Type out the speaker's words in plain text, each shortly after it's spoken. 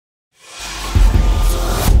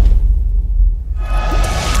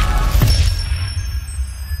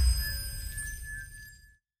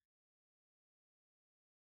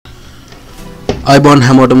අයිබෝන්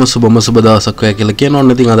හැමෝටම සුබම සුබ දවසක් ඔය කියලා කියනවා.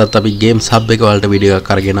 ඉතින් අදත් අපි ගේම්ස් හබ් එක වලට වීඩියෝ එකක්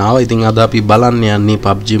අරගෙන ආවා. ඉතින් අද අපි බලන්න යන්නේ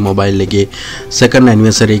PUBG Mobile එකේ second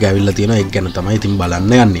anniversary එක ඇවිල්ලා තියෙනවා. ඒක ගැන තමයි ඉතින්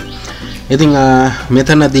බලන්න යන්නේ. ඉතින්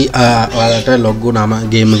මෙතනදී ඔයාලට ලොග් වුණාම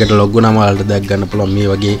ගේම් එකට ලොග් වුණාම ඔයාලට දැක් ගන්න පුළුවන් මේ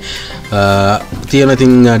වගේ තියෙන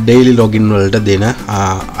ඉතින් daily login වලට දෙන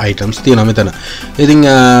items තියෙනවා මෙතන. ඉතින්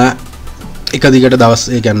එක දිගට දවස්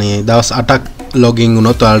ඒ කියන්නේ දවස් 8ක් login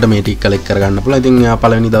වුණොත් ඔයාලට මේ ටික කලෙක්ට් කරගන්න පුළුවන්. ඉතින්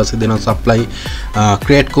පළවෙනි දවසේ දෙනවා supply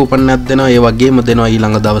create coupon එකක් දෙනවා. ඒ වගේම දෙනවා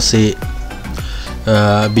ඊළඟ දවසේ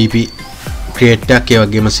BP create එකක්, ඒ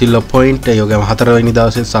වගේම silver point, ඒ වගේම හතරවෙනි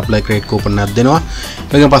දවසේ supply create coupon එකක් දෙනවා.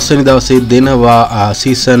 ඒ වගේම පස්වෙනි දවසේ දෙනවා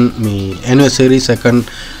season මේ anniversary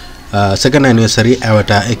second anniversary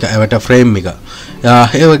avatar එක avatar frame එක.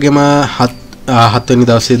 ඒ වගේම හත්වෙනි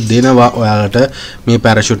දවසේ දෙනවා ඔයාලට මේ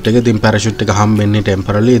parachute එක. ඉතින් parachute එක හම්බෙන්නේ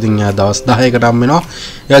temporarily. ඉතින් දවස් 10කට හම්බ වෙනවා.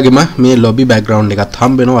 ඒ වගේම මේ lobby background එකත්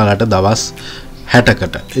හම්බ වෙනවා ඔයාලට දවස්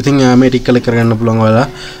 60කට. ඉතින් මේ ටික කලෙක්ට් කරගන්න පුළුවන් ඔයාලා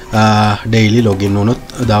daily login වුණොත්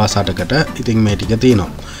දවස් 8කට. ඉතින් මේ ටික තියෙනවා.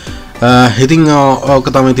 ඉතින් ඕක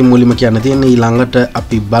තමයි ඉතින් මුලින්ම කියන්න තියෙන්නේ. ඊළඟට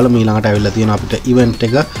අපි බලමු ඊළඟට ඇවිල්ලා තියෙනවා අපිට event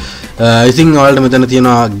එක. ඉතින් ඔයාලට මෙතන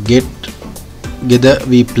තියෙනවා Gether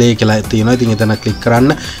We Play කියලා තියෙනවා. ඉතින් එතන ක්ලික්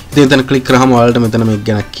කරන්න. ඉතින් එතන ක්ලික් කරාම ඔයාලට මෙතන මේක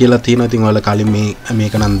ගැන කියලා තියෙනවා. ඉතින් ඔයාලා කලින්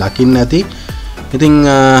මේක නම් දකින්න ඇති. ඉතින්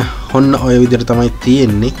ඔන්න ඔය විදිහට තමයි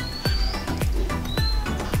තියෙන්නේ.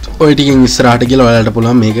 ඔය ටිකෙන් ඉස්සරහට ගිහලා ඔයාලට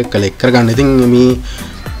පුළුවන් මේක කලෙක්ට් කරගන්න. ඉතින් මේ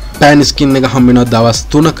pan skin එක හම්බ වෙනවා දවස්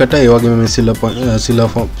 3කට. ඒ වගේම මේ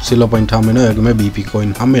silver point හම්බ වෙනවා. ඒ වගේම BP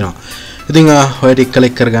coin හම්බ වෙනවා. ඉතින් ඔය ටික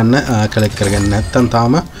කලෙක්ට් කරගන්න නැත්නම්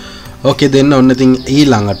තාම ඕකේ දෙන්න. ඔන්න ඉතින්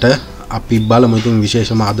ඊළඟට අපි බලමු. ඉතින්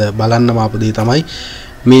විශේෂම අද බලන්නම ආපු දේ තමයි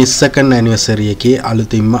මේ second anniversary එකේ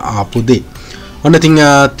අලුතින්ම ආපු දේ. ඔන්න ඉතින්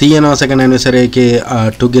තියෙනවා second anniversary එකේ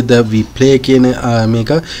Together We Play කියන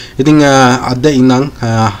මේක. ඉතින් අද ඉඳන්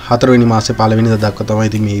 4 වෙනි මාසේ 1 වෙනිදා දක්වා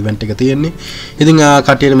තමයි ඉතින් මේ event එක තියෙන්නේ. ඉතින්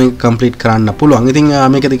කටියට මේක complete කරන්න පුළුවන්. ඉතින්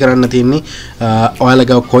මේකදී කරන්න තියෙන්නේ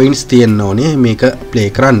ඔයාලගේ coins තියෙන්න ඕනේ මේක play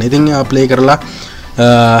කරන්න. ඉතින් play කරලා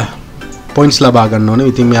points ලබා ගන්න ඕනේ.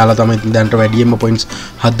 ඉතින් මෙයාලා තමයි දැනට වැඩියෙන්ම points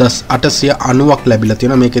 7890ක් ලැබිලා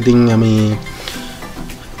තියෙනවා. මේක ඉතින් මේ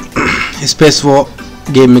space war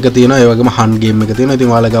game එක තියෙනවා. ඒ වගේම hunt game එක තියෙනවා. ඉතින්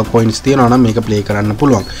ඔයාලගේ coins තියෙනවා නම් මේක play කරන්න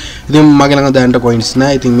පුළුවන්. ඉතින් මගේ ළඟ දැනට coins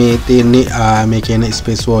නැහැ. ඉතින් මේ තියෙන්නේ මේ කියන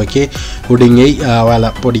space war එකේ උඩින් එයි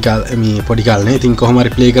ඔයාලා පොඩි කාලේ. ඉතින් කොහොම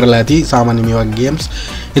හරි play කරලා ඇති සාමාන්‍ය මේ වගේ games.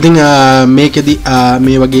 ඉතින් මේකෙදි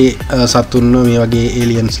මේ වගේ සතුන් මේ වගේ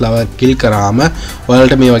aliens ලව kill කරාම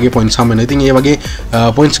ඔයාලට මේ වගේ points හම්බ වෙනවා. ඉතින් මේ වගේ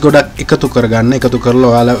points ගොඩක් එකතු කරගන්න. එකතු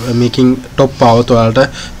කරලා ඔයාලා මේකින් top આવොත් ඔයාලට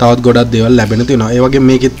තවත් ගොඩක් දේවල් ලැබෙන තියෙනවා. ඒ වගේ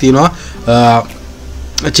මේකෙත් තියෙනවා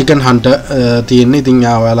chicken hunter තියෙන්නේ. ඉතින්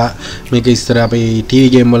ඔයාලා මේක ඉස්සර අපේ TV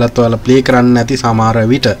game වලත් ඔයාලා play කරන්න නැති සමහර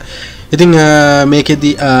විට. ඉතින්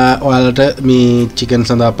මේකෙදි ඔයාලට මේ chicken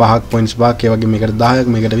සඳහා 5ක් points බාක්, ඒ වගේ මේකට 10ක්,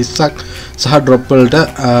 මේකට 20ක් සහ drop වලට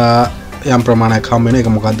යම් ප්‍රමාණයක් හම් වෙන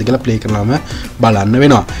එක මොකක්ද කියලා play කරලාම බලන්න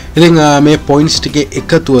වෙනවා. ඉතින් මේ points ටිකේ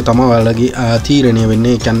එකතුව තමයි ඔයාලගේ තීරණය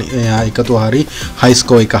වෙන්නේ. ඒ කියන්නේ එකතුව හරි high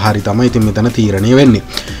score එක හරි තමයි ඉතින් මෙතන තීරණය වෙන්නේ.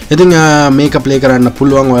 ඉතින් මේක play කරන්න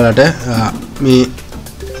පුළුවන් ඔයාලට මේ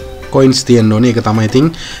coins තියෙන්න ඕනේ. ඒක තමයි ඉතින්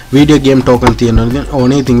video game token තියෙන්න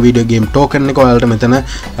ඕනේ. ඉතින් video game token එක ඔයාලට මෙතන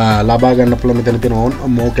ලබා ගන්න පුළුවන්. මෙතන තියෙන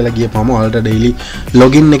more කියලා ගියපම ඔයාලට daily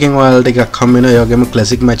login එකෙන් ඔයාලට එකක් හම් වෙනවා. ඒ වගේම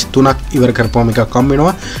classic match 3ක් ඉවර කරපුවම එකක් හම්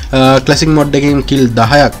වෙනවා. classic mode එකෙන් kill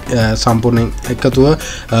 10ක් සම්පූර්ණයෙන් එකතුව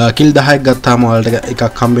kill 10ක් ගත්තාම ඔයාලට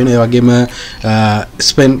එකක් හම් වෙනවා. ඒ වගේම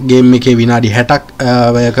spend game එකේ විනාඩි 60ක්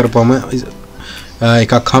වැය කරපුවම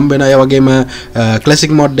එකක් හම්බ වෙනවා. ඒ වගේම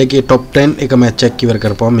classic mode එකේ top 10 එක match එකක් ඉවර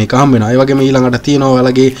කරපුවම මේක හම්බ වෙනවා. ඒ වගේම ඊළඟට තියෙනවා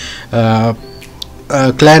ඔයාලගේ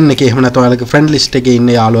clan එකේ එහෙම නැත්නම් ඔයාලගේ friend list එකේ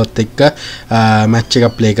ඉන්න යාළුවොත් එක්ක match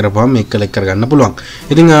එකක් play කරපුවම මේක collect කරගන්න පුළුවන්.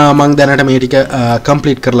 ඉතින් මම දැනට මේ ටික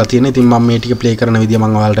complete කරලා තියෙනවා. ඉතින් මම මේ ටික play කරන විදිය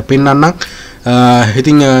මම ඔයාලට පෙන්නන්නම්.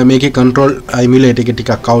 ඉතින් මේකේ control emulator එක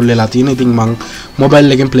ටිකක් අවුල් වෙලා තියෙනවා. ඉතින් මම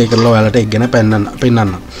mobile එකෙන් play කරලා ඔයාලට ඒක ගැන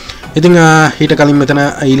පෙන්නන්නම්. ඉතින් ඊට කලින් මෙතන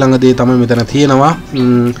ඊළඟ දේ තමයි මෙතන තියෙනවා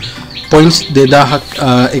points 2000ක්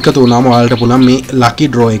එකතු වුණාම ඔයාලට පුළුවන් මේ lucky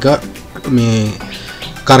draw එක මේ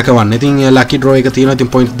කරකවන්න. ඉතින් lucky draw එක තියෙනවා. ඉතින්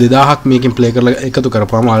points 2000ක් මේකෙන් play කරලා එකතු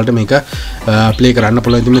කරපුවාම ඔයාලට මේක play කරන්න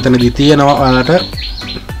පුළුවන්. ඉතින් මෙතනදී තියෙනවා ඔයාලට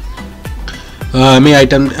මේ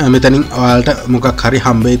item මෙතනින් ඔයාලට මොකක් හරි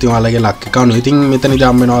හම්බ වෙයි. ඉතින් ඔයාලගේ luck එක අනුව. ඉතින් මෙතනදී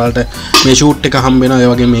හම්බ වෙනවා ඔයාලට මේ shoot එක හම්බ වෙනවා.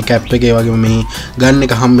 ඒ වගේම මේ cap එක, ඒ වගේම මේ gun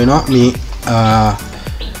එක හම්බ වෙනවා. මේ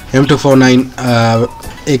M249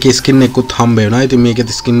 ඒකේ ස්කින් එකකුත් හම්බ වෙනවා. ඉතින්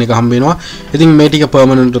මේකේ ස්කින් එක හම්බ වෙනවා. ඉතින් මේ ටික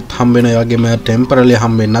පර්මනන්ට් උත් හම්බ වෙනවා. ඒ වගේම ටෙම්පරරි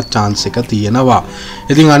හම්බ වෙන්නත් chance එක තියෙනවා.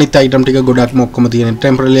 ඉතින් අනිත් item ටික ගොඩක්ම ඔක්කොම තියෙන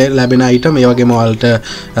ටෙම්පරරි ලැබෙන item. ඒ වගේම ඔයාලට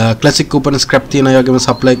classic coupon scrap තියෙනවා. ඒ වගේම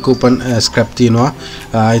supply coupon scrap තියෙනවා.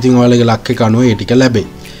 ඉතින් ඔයාලගේ ලක් එක අනුව ඒ ටික ලැබෙයි.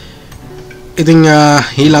 ඉතින්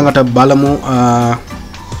ඊළඟට බලමු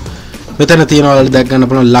මෙතන තියෙන ඔයාලට දැක් ගන්න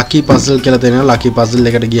පුළුවන් lucky puzzle කියලා තියෙනවා. lucky puzzle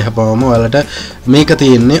එකට ගියහම ඔයාලට මේක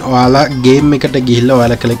තියෙන්නේ ඔයාලා game එකට ගිහිල්ලා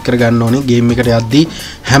ඔයාලා click කරගන්න ඕනේ. game එකට යද්දී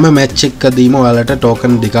හැම match එකකදීම ඔයාලට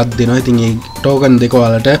token දෙකක් දෙනවා. ඉතින් මේ token දෙක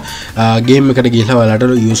ඔයාලට game එකට ගිහිල්ලා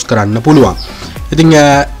ඔයාලට use කරන්න පුළුවන්. ඉතින්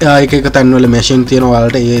එක එක තැන් වල machine තියෙනවා.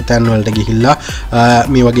 ඔයාලට ඒ තැන් වලට ගිහිල්ලා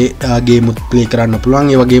මේ වගේ game උත් play කරන්න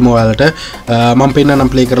පුළුවන්. ඒ වගේම ඔයාලට මම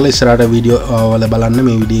පෙන්නනම් play කරලා ඉස්සරහට video වල බලන්න.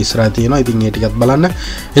 මේ video ඉස්සරහ තියෙනවා. ඉතින් ඒ ටිකත් බලන්න.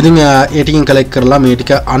 ඉතින් ඒ ටිකෙන් collect කරලා මේ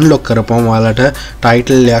ටික unlock කරපුවම ඔයාලට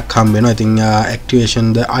title එකක් හම්බ වෙනවා. ඉතින්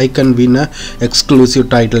activation the icon winner exclusive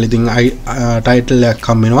title. ඉතින් title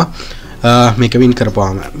එකක් හම්බ වෙනවා. මේක වින්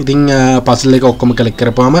කරපුවාම. ඉතින් puzzle එක ඔක්කොම collect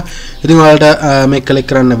කරපුවාම ඉතින් ඔයාලට මේක collect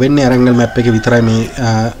කරන්න වෙන්නේ Erangel map එකේ විතරයි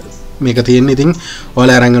මේක තියෙන්නේ. ඉතින්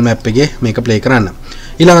ඔයාලා Erangel map එකේ මේක play කරන්න.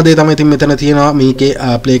 ඊළඟ දේ තමයි ඉතින් මෙතන තියෙනවා මේකේ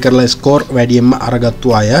play කරලා score වැඩියෙන්ම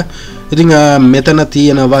අරගත්තු අය. ඉතින් මෙතන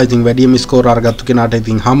තියෙනවා ඉතින් වැඩියෙන්ම score අරගත්තු කෙනාට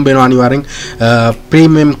ඉතින් හම්බ වෙනවා අනිවාර්යෙන්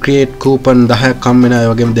premium create coupon 10ක් හම්බ වෙනවා. ඒ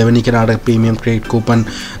වගේම දෙවෙනි කෙනාට premium create coupon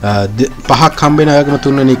 5ක් හම්බ වෙනවා. ඒ වගේම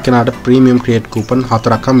තුන්වෙනි කෙනාට premium create coupon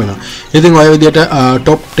 4ක් හම්බ වෙනවා. ඉතින් ඔය විදිහට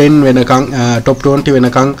top 10 වෙනකන් top 20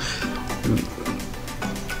 වෙනකන්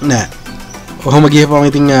නෑ. ඔහොම ගියපුවම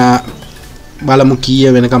ඉතින් බලමු කීය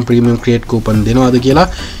වෙනකම් premium create coupon දෙනවද කියලා.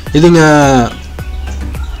 ඉතින්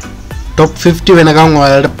top 50 වෙනකම්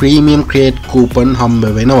ඔයාලට premium create coupon හම්බ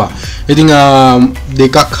වෙනවා. ඉතින්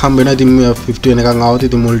දෙකක් හම්බ වෙනවා. ඉතින් 50 වෙනකම් ආවොත්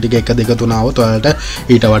ඉතින් මුල් ටික 1 2 3 ආවොත් ඔයාලට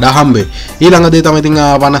ඊට වඩා හම්බ වෙයි. ඊළඟ දේ තමයි ඉතින්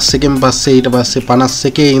 51කින් පස්සේ ඊට පස්සේ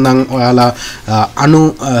 51 ඉඳන් ඔයාලා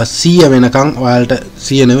 100 වෙනකම් ඔයාලට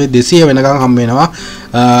 100 නෙවෙයි 200 වෙනකම් හම්බ වෙනවා.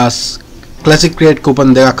 classic create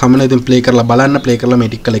coupon දෙකක් හම්බ වෙනවා. ඉතින් play කරලා බලන්න. play කරලා මේ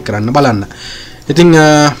ටික collect කරන්න බලන්න. ඉතින්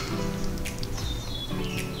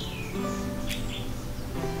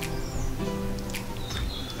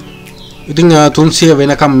ඉතින් 300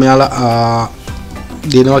 වෙනකම් මෙයාලා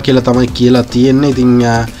දෙනවා කියලා තමයි කියලා තියෙන්නේ. ඉතින්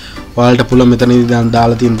ඔයාලට පුළුවන් මෙතනදී දැන්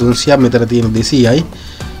දාලා තියෙන 300ක් මෙතන තියෙන 200යි.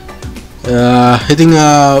 ඉතින්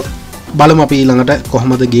බලමු අපි ඊළඟට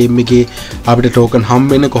කොහොමද game එකේ අපිට token හම්බ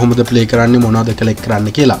වෙන්නේ, කොහොමද play කරන්නේ, මොනවද collect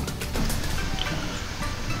කරන්න කියලා.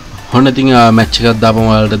 ඔන්න ඉතින් match එකක් දාපම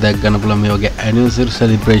ඔයාලට දැක් ගන්න පුළුවන් මේ වගේ anniversary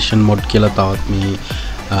celebration mode කියලා තවත් මේ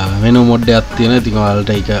වෙන මොඩ් එකක් තියෙනවා. ඉතින් ඔයාලට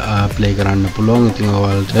ඒක ප්ලේ කරන්න පුළුවන්. ඉතින්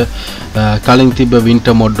ඔයාලට කලින් තිබ්බ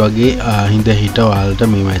වින්ටර් මොඩ් වගේ හිඳ හිට ඔයාලට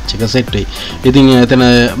මේ මැච් එක සෙට් වෙයි. ඉතින් එතන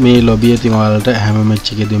මේ ලොබිය ඉතින් ඔයාලට හැම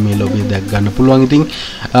මැච් එකේදී මේ ලොබිය දැක් ගන්න පුළුවන්. ඉතින්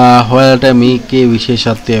ඔයාලට මේකේ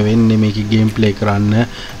විශේෂත්වය වෙන්නේ මේකේ ගේම් ප්ලේ කරන්න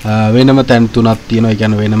වෙනම තැන් තුනක් තියෙනවා. ඒ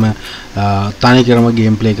කියන්නේ වෙනම තනිකරම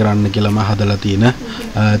ගේම් ප්ලේ කරන්න කියලාම හදලා තියෙන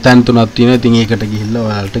තැන් තුනක් තියෙනවා. ඉතින් ඒකට ගිහිල්ලා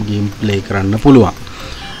ඔයාලට ගේම් ප්ලේ කරන්න පුළුවන්.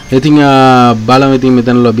 ඉතින් බලමු ඉතින්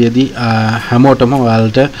මෙතන ලොබියේදී හැමෝටම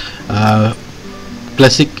ඔයාලට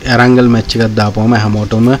classic Erangel match එකක් දාපුවම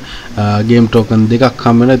හැමෝටම game token දෙකක්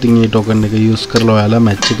හම්බ වෙනවා. ඉතින් මේ token එක use කරලා ඔයාලා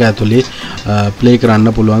match එක ඇතුලේ play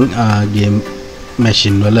කරන්න පුළුවන් game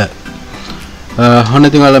machine වල. හොන්න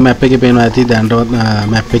ඉතින් ඔයාලා map එකේ පේනවා ඇති දැන්ටවත්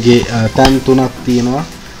map එකේ තැන් තුනක් තියෙනවා.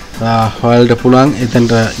 ඔයාලට පුළුවන්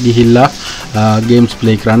එතනට ගිහිල්ලා games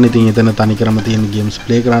play කරන්න. ඉතින් එතන තනිකරම තියෙන games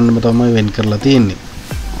play කරන්නම තමයි වෙන් කරලා තියෙන්නේ.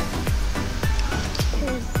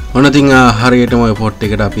 ඔන්න ඉතින් හරියටම ඔය පොට්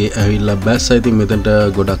එකට අපි ඇවිල්ලා බැස්සා. ඉතින් මෙතනට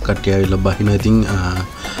ගොඩක් කට්ටිය ඇවිල්ලා බහිනවා. ඉතින්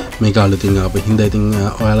මේක අලුතින් ආපු හින්දා ඉතින්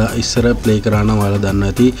ඔයාලා ඉස්සර ප්ලේ කරා නම් ඔයාලා දන්නවා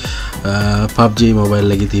ඇති PUBG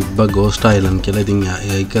Mobile එකේ තිබ්බ Ghost Island කියලා. ඉතින්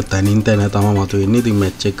ඒක තනින් තන තමයි මතුවෙන්නේ. ඉතින්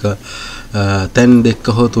මැච් එක තැන්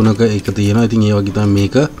දෙක හෝ තුනක එක තියෙනවා. ඉතින් ඒ වගේ තමයි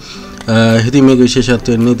මේක. ඉතින් මේක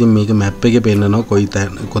විශේෂත්වය වෙන්නේ ඉතින් මේක මැප් එකේ පෙන්නනවා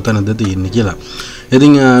කොතනද තියෙන්නේ කියලා.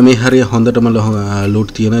 ඉතින් මේ හරිය හොඳටම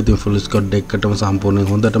ලූට් තියෙනවා. ඉතින් ෆුල් ස්කොඩ් එකකටම සම්පූර්ණයෙන්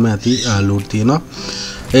හොඳටම ඇති ලූට් තියෙනවා.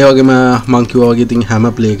 ඒ වගේම මම කිව්වා වගේ ඉතින් හැම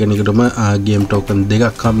ප්ලේ කෙනෙකුටම ගේම් ටෝකන්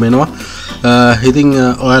දෙකක් හම්බ වෙනවා. ඉතින්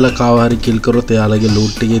ඔයාලා කාව හරි කිල් කරොත් එයාලගේ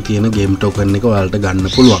ලූට් එකේ තියෙන ගේම් ටෝකන් එක ඔයාලට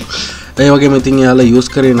ගන්න පුළුවන්. ඒ වගේම ඉතින් එයාලා යූස්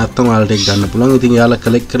කරේ නැත්නම් ඔයාලට ඒක ගන්න පුළුවන්. ඉතින් එයාලා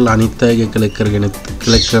කලෙක්ට් කරලා අනිත් අයගේ කලෙක්ට්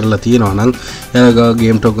කරලා තියෙනවා නම් එයාලා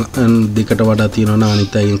ගේම් ටෝකන් දෙකට වඩා තියෙනවා නම්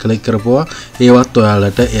අනිත් අයගෙන් කලෙක්ට් කරපුවා ඒවත්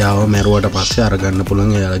ඔයාලට එයාව මැරුවට පස්සේ අරගන්න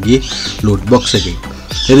පුළුවන් එයාලගේ ලූට් බොක්ස් එකේ.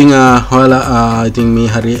 ඉතින් ඔයාලා ඉතින් මේ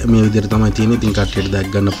හරිය මේ විදිහට තමයි තියෙන්නේ. ඉතින් කට්ටියට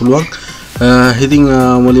දැක් ගන්න පුළුවන්. ඉතින්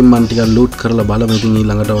මුලින් මම ටිකක් ලූට් කරලා බලමු. ඉතින්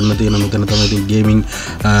ඊළඟට ඔන්න තියෙන මෙතන තමයි ඉතින් ගේමින්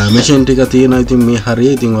මැෂින් ටික තියෙනවා. ඉතින් මේ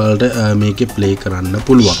හරිය ඉතින් ඔයාලට මේකේ ප්ලේ කරන්න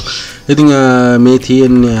පුළුවන්. ඉතින් මේ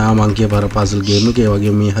තියෙන්නේ මම කියපාර පසල් ගේම් එක. ඒ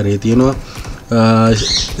වගේම මේ හරිය තියෙනවා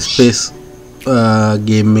ස්පේස්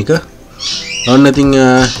ගේම් එක. ඔන්න ඉතින්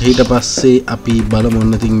ඊට පස්සේ අපි බලමු.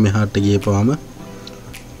 ඔන්න ඉතින් මෙහාට ගියපුවාම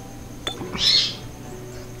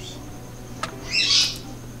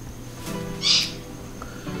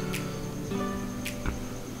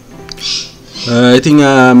ඉතින්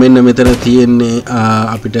මෙන්න මෙතන තියෙන්නේ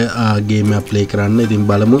අපිට ගේම් එක ප්ලේ කරන්න. ඉතින්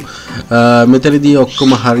බලමු. මෙතනදී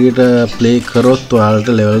ඔක්කොම හරියට ප්ලේ කරොත් ඔයාලට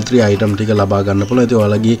level 3 item ටික ලබා ගන්න පුළුවන්. ඉතින්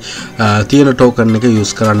ඔයාලගේ තියෙන token එක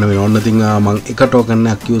use කරන්න වෙනවා. ඔන්න ඉතින් මම එක token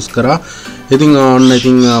එකක් use කරා. ඉතින් ඔන්න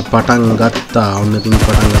ඉතින් පටන් ගත්තා. ඔන්න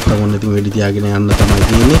ඉතින් වෙඩි තියාගෙන යන්න තමයි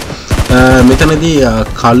තියෙන්නේ. මෙතනදී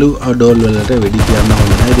කළු ඩෝල් වලට වෙඩි තියන්න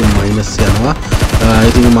හොඳ නැහැ. ඉතින් මයිනස් යනවා.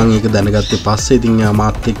 ඉතින් මම ඒක දැනගත්තේ පස්සේ ඉතින්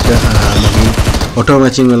මාත් එක්ක මගේ ඔටෝ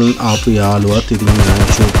මැචින් වලින් ආපු යාළුවත් ඉතින්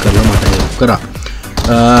ෂූට් කරලා මට හෙල්ප් කරා.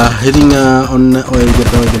 ඉතින් ඔන්න ඔය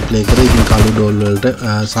විදිහට තමයි ප්ලේ කරේ. ඉතින් කළු ඩෝල් වලට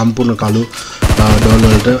සම්පූර්ණ කළු ඩෝල්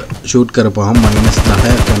වලට ෂූට් කරපුවාම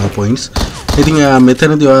 -10ක් යන පොයින්ට්ස්. ඉතින්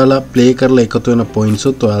මෙතනදී ඔයාලා ප්ලේ කරලා එකතු වෙන පොයින්ට්ස්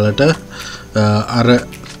උත් ඔයාලට අර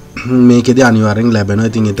මේකෙදී අනිවාර්යෙන්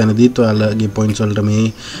ලැබෙනවා. ඉතින් එතනදීත් ඔයාලගේ පොයින්ට්ස් වලට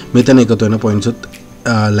මෙතන එකතු වෙන පොයින්ට්ස් උත්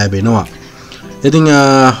ලැබෙනවා. ඉතින්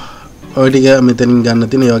ඔය ටික මෙතනින් ගන්න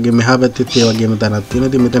තියෙන. ඒ වගේම මෙහා පැත්තෙත් ඒ වගේම තැනක් තියෙනවා.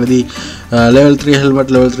 ඉතින් මෙතනදී level 3 helmet,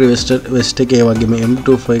 level 3 vest එක ඒ වගේම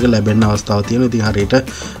M25 එක ලැබෙන්න අවස්ථාවක් තියෙනවා. ඉතින් හරියට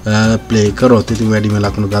play කරොත් ඉතින් වැඩිම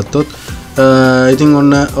ලකුණු ගත්තොත් ඉතින්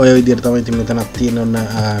ඔන්න ඔය විදිහට තමයි ඉතින් මෙතනක් තියෙන. ඔන්න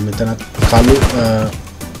මෙතනත් කළු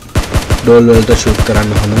ඩෝල් වලට ෂූට්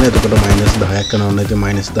කරන්න හොඳ නැහැ. එතකොට -10ක් කරනවා. ඉතින්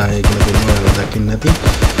 -10 කියලා තියෙනවා. ඔයාලා දකින්න නැති.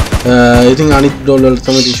 ඉතින් අනිත් ඩෝල් වලට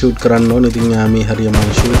තමයි ඉතින් ෂූට් කරන්න ඕනේ. ඉතින් මේ හරිය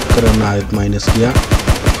මම ෂූට් කරන ආයෙත් මයිනස් ගියා.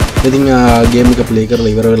 ඉතින් ගේම් එක ප්ලේ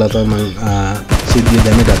කරලා ඉවර වෙලා තමයි මම සිද්ධිය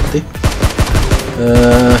දැනගත්තේ.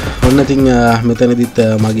 ඔන්න ඉතින් මෙතනදිත්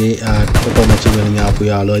මගේ ඔටෝ මැචින් වලින් ආපු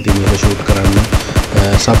යාළුවා ඉතින් මේක ෂූට් කරන්න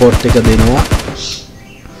සපෝට් එක දෙනවා.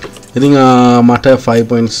 ඉතින් මට 5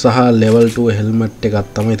 points සහ level 2 helmet එකක්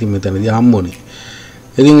තමයි ඉතින් මෙතනදී හම්බුනේ.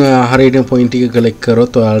 ඉතින් හරියට පොයින්ට් ටික කලෙක්ට්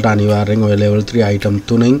කරොත් ඔයාලට අනිවාර්යෙන් ඔය level 3 item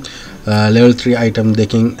 3න් level 3 item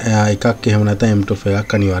දෙකෙන් එකක් එහෙම නැත්නම් M25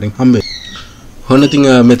 එකක් අනිවාර්යෙන් හම්බ වෙනවා. ඔන්න ඉතින්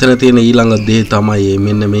මෙතන තියෙන ඊළඟ දේ තමයි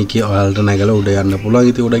මෙන්න මේකේ ඔයාලට නැගලා උඩ යන්න පුළුවන්.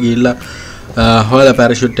 ඉතින් උඩ ගිහිල්ලා ඔයාලා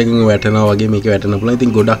පැරෂූට් එකකින් වැටෙනවා වගේ මේක වැටෙන්න පුළුවන්.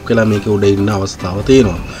 ඉතින් ගොඩක් වෙලා මේකේ උඩ ඉන්න අවස්ථාව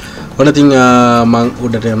තියෙනවා. ඔන්න ඉතින් මම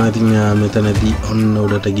උඩට යනවා. ඉතින් මෙතනදී ඔන්න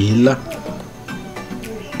උඩට ගිහිල්ලා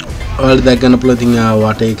ඔයාලා දැක් ගන්න පුළුවන්. ඉතින්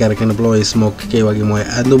වටේ කරකෙන්න පුළුවන් ස්මෝක් එකේ වගේම ඔය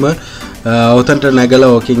ඇඳුම ඔතනට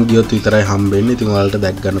නැගලා ඕකෙන් ගියොත් විතරයි හම්බෙන්නේ. ඉතින් ඔයාලට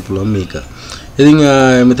දැක් ගන්න පුළුවන් මේක. ඉතින්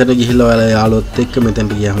මෙතන ගිහිල්ලා ඔයාලා යාළුවොත් එක්ක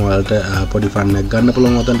මෙතනට ගියාම ඔයාලට පොඩි ෆන් එකක් ගන්න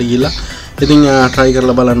පුළුවන් ඔතනට ගිහිල්ලා. ඉතින් try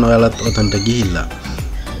කරලා බලන්න ඔයාලත් ඔතනට ගිහිල්ලා.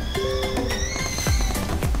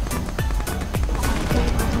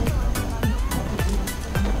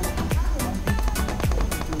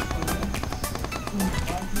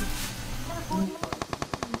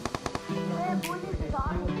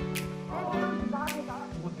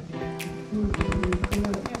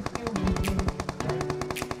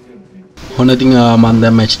 ඔන්න ඉතින් මම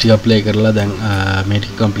දැන් මැච් ටික ප්ලේ කරලා දැන් මේ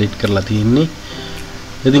ටික කම්ප්ලීට් කරලා තියෙන්නේ.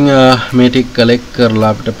 ඉතින් මේ ටික කලෙක්ට් කරලා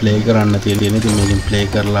අපිට ප්ලේ කරන්න තියෙන්නේ. ඉතින් මේකෙන් ප්ලේ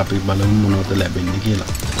කරලා අපි බලමු මොනවද ලැබෙන්නේ කියලා.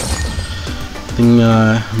 ඉතින්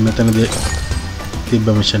මෙතනදී තිබ්බ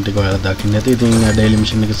මිෂන් ටික ඔයාලා දකින්න ඇති. ඉතින් ඩේලි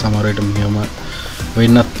මිෂන් එක සමහර විට මෙහෙම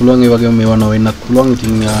වෙන්නත් පුළුවන්. ඒ වගේම මේවා නොවෙන්නත් පුළුවන්.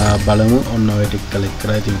 ඉතින් බලමු. ඔන්න ඔය ටික කලෙක්ට්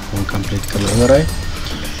කරා. ඉතින් ෆෝන් කම්ප්ලීට් කරලා ඉවරයි.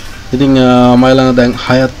 ඉතින් මම ළඟ දැන්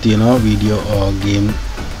 6ක් තියෙනවා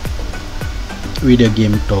video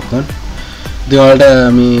game token. ඉතින්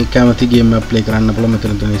ඔයාලට මේ කැමති ගේම් එක ප්ලේ කරන්න පුළුවන්.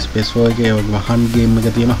 මෙතන තියෙන ස්පේස් වෝර් එක ඒ වගේම hunt game එක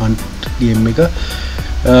තියෙනවා. hunt game එක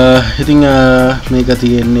ඉතින් මේක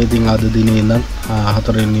තියෙන්නේ ඉතින් අද දිනේ ඉඳන්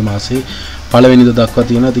 4 වෙනි මාසේ පළවෙනිදා දක්වා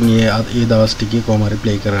තියෙනවා. ඉතින් ඒ දවස් ටිකේ කොහොම හරි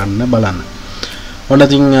ප්ලේ කරන්න බලන්න. ඔන්න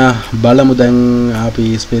ඉතින් බලමු දැන්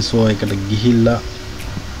අපි ස්පේස් වෝර් එකට ගිහිල්ලා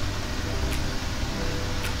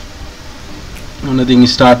ඔන්න ඉතින්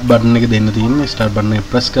start button එක දෙන්න තියෙන්නේ. start button එක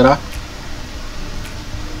press කරා.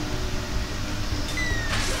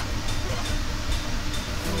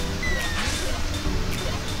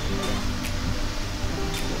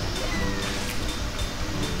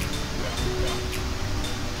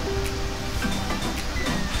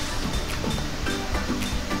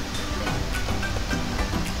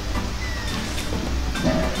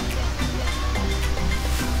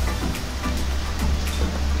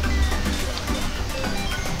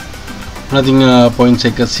 ඉතින් points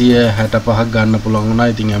 165ක් ගන්න පුළුවන් වුණා.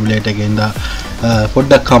 ඉතින් emulator එකෙන්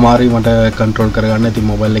පොඩ්ඩක් අමාරුයි මට කන්ට්‍රෝල් කරගන්න. ඉතින්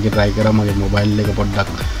මොබයිල් එකේ try කරා මගේ මොබයිල් එක පොඩ්ඩක්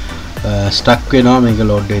ස්ටක් වෙනවා මේක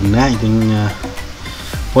ලෝඩ් වෙන්නේ නැහැ. ඉතින්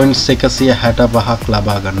points 165ක්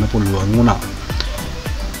ලබා ගන්න පුළුවන් වුණා.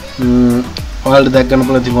 ඔයාලට දැක් ගන්න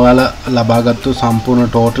පුළුවන් ඉතින් ඔයාලා ලබාගත්තු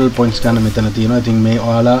සම්පූර්ණ total points ගන්න මෙතන තියෙනවා. ඉතින් මේ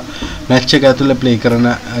ඔයාලා match එක ඇතුළේ play කරන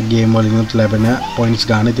game වලින් ලැබෙන points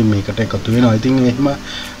ගන්න ඉතින් මේකට එකතු වෙනවා. ඉතින් එහෙම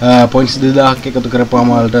points 2000ක් එකතු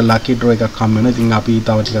කරපුවාම ඔයාලට lucky draw එකක් හම්බ වෙනවා. ඉතින් අපි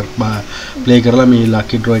තව ටිකක් play කරලා මේ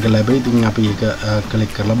lucky draw එක ලැබෙයි. ඉතින් අපි ඒක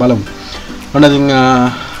click කරලා බලමු. ඔන්න ඉතින්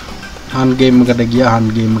hand game එකට ගියා. hand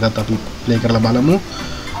game එකත් අපි play කරලා බලමු.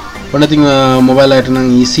 ඔන්න ඉතින් මොබයිල් එකට නම්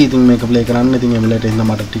easy ඉතින් මේක play කරන්න. ඉතින් emulator එකෙන්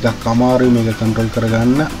මට ටිකක් අමාරුයි මේක control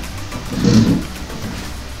කරගන්න.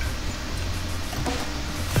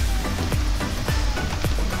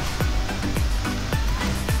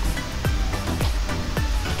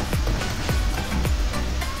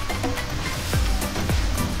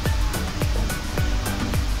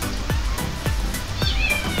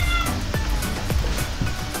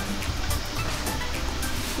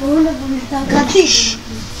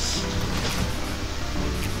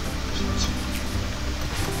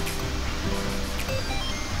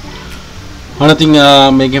 අනතින්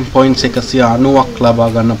මේකෙන් points 190ක් ලබා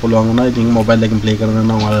ගන්න පුළුවන් වුණා. ඉතින් මොබයිල් එකෙන් play කරනවා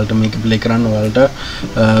නම් ඔයාලට මේක play කරන්න ඔයාලට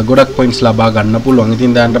ගොඩක් points ලබා ගන්න පුළුවන්.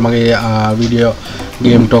 ඉතින් දැනට මගේ video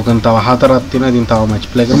game token තව 4ක් තියෙනවා. ඉතින් තව match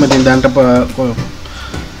play කරමු. ඉතින් දැනට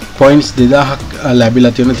points 2000ක්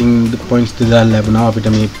ලැබිලා තියෙනවා. ඉතින් points 2000 ලැබුණා අපිට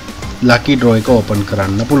මේ lucky draw එක open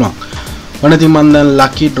කරන්න පුළුවන්. ඔන්න ඉතින් මම දැන්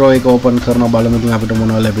lucky draw එක open කරනවා බලමු ඉතින් අපිට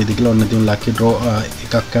මොනවද ලැබෙයිද කියලා. ඔන්න ඉතින් lucky draw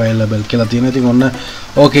එකක් available කියලා තියෙනවා. ඉතින් ඔන්න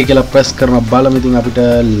okay කියලා press කරනවා බලමු ඉතින් අපිට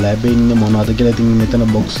ලැබෙන්නේ මොනවද කියලා. ඉතින් මෙතන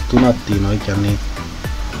box 3ක් තියෙනවා. ඒ කියන්නේ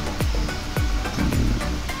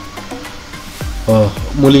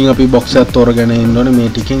මුලින් අපි box එකක් තෝරගෙන ඉන්න ඕනේ මේ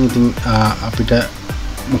ටිකෙන්. ඉතින් අපිට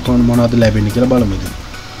මොනවද ලැබෙන්නේ කියලා බලමු ඉතින්.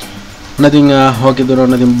 nothing okay දොර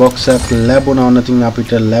nothing box එකක් ලැබුණා. nothing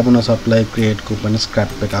අපිට ලැබුණා supply create coupon scrap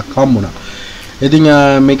එකක් හම්බුණා. ඉතින්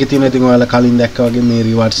මේකේ තියෙන ඉතින් ඔයාලා කලින් දැක්කා වගේ මේ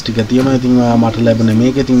rewards ටික තියෙනවා. ඉතින් මට ලැබුණේ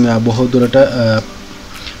මේක. ඉතින් බොහෝ දුරට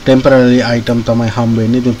temporary item තමයි හම්බ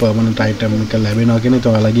වෙන්නේ. ඉතින් permanent item එක ලැබෙනවා කියන්නේ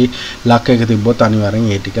ඉතින් ඔයාලගේ luck එක තිබ්බොත්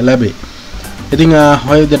අනිවාර්යෙන් ඒ ටික ලැබෙයි. ඉතින්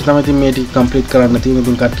ඔය විදිහට තමයි ඉතින් මේ ටික complete කරන්න තියෙන්නේ.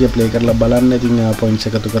 ඉතින් කට්ටිය play කරලා බලන්න. ඉතින් points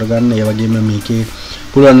එකතු කරගන්න. ඒ වගේම මේකේ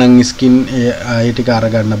පුළුවන් නම් skin ඒ ටික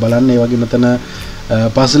අරගන්න බලන්න. ඒ වගේම මෙතන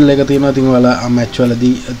puzzle එක තියෙනවා. ඉතින් ඔයාලා match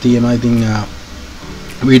වලදී තියෙනවා. ඉතින්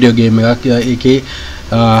video game එකක් ඒකේ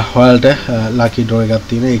ඔයාලට lucky draw එකක්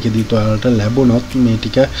තියෙනවා. ඒකෙදි ඔයාලට ලැබුණොත් මේ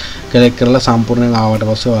ටික collect කරලා සම්පූර්ණයෙන් ආවට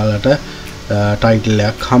පස්සේ ඔයාලට title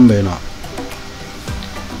එකක් හම්බ වෙනවා.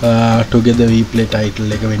 Together We Play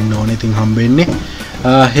title එක වෙන්න ඕනේ. ඉතින් හම්බෙන්නේ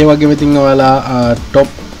ඒ වගේම ඉතින් ඔයාලා top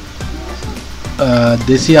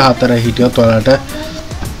 204 හිටියොත් ඔයාලට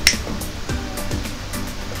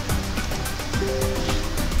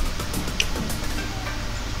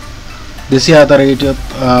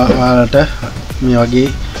ඔයාලට මේ වගේ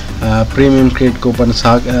premium create coupon සහ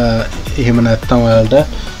එහෙම නැත්නම් ඔයාලට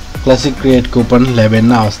classic create coupon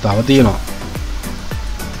ලැබෙන්න අවස්ථාව තියෙනවා.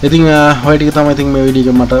 ඉතින් ඔය ටික තමයි ඉතින් මේ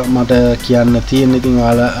වීඩියෝ එක මට කියන්න තියෙන්නේ. ඉතින්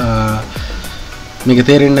ඔයාලා මේක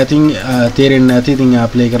තේරෙන්නේ නැති ඉතින්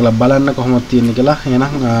play කරලා බලන්න කොහොමද තියෙන්නේ කියලා.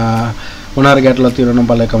 එහෙනම් මොනාර ගැටලුවක් තියෙනවා නම්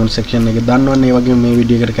බලලා comment section එකේ දන්නවන්න. ඒ වගේම මේ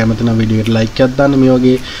වීඩියෝ එකට කැමති නම් වීඩියෝ එකට like එකක් දාන්න. මේ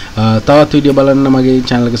වගේ තවත් වීඩියෝ බලන්න මගේ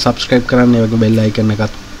channel එක subscribe කරන්න. ඒ වගේම bell icon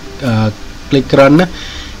එකත් click කරන්න.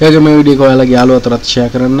 ඒ වගේම මේ වීඩියෝ එක ඔයාලගේ යාළුවෝ අතරත් share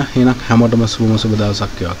කරන්න. එහෙනම් හැමෝටම සුබ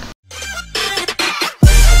දවසක් වේවා.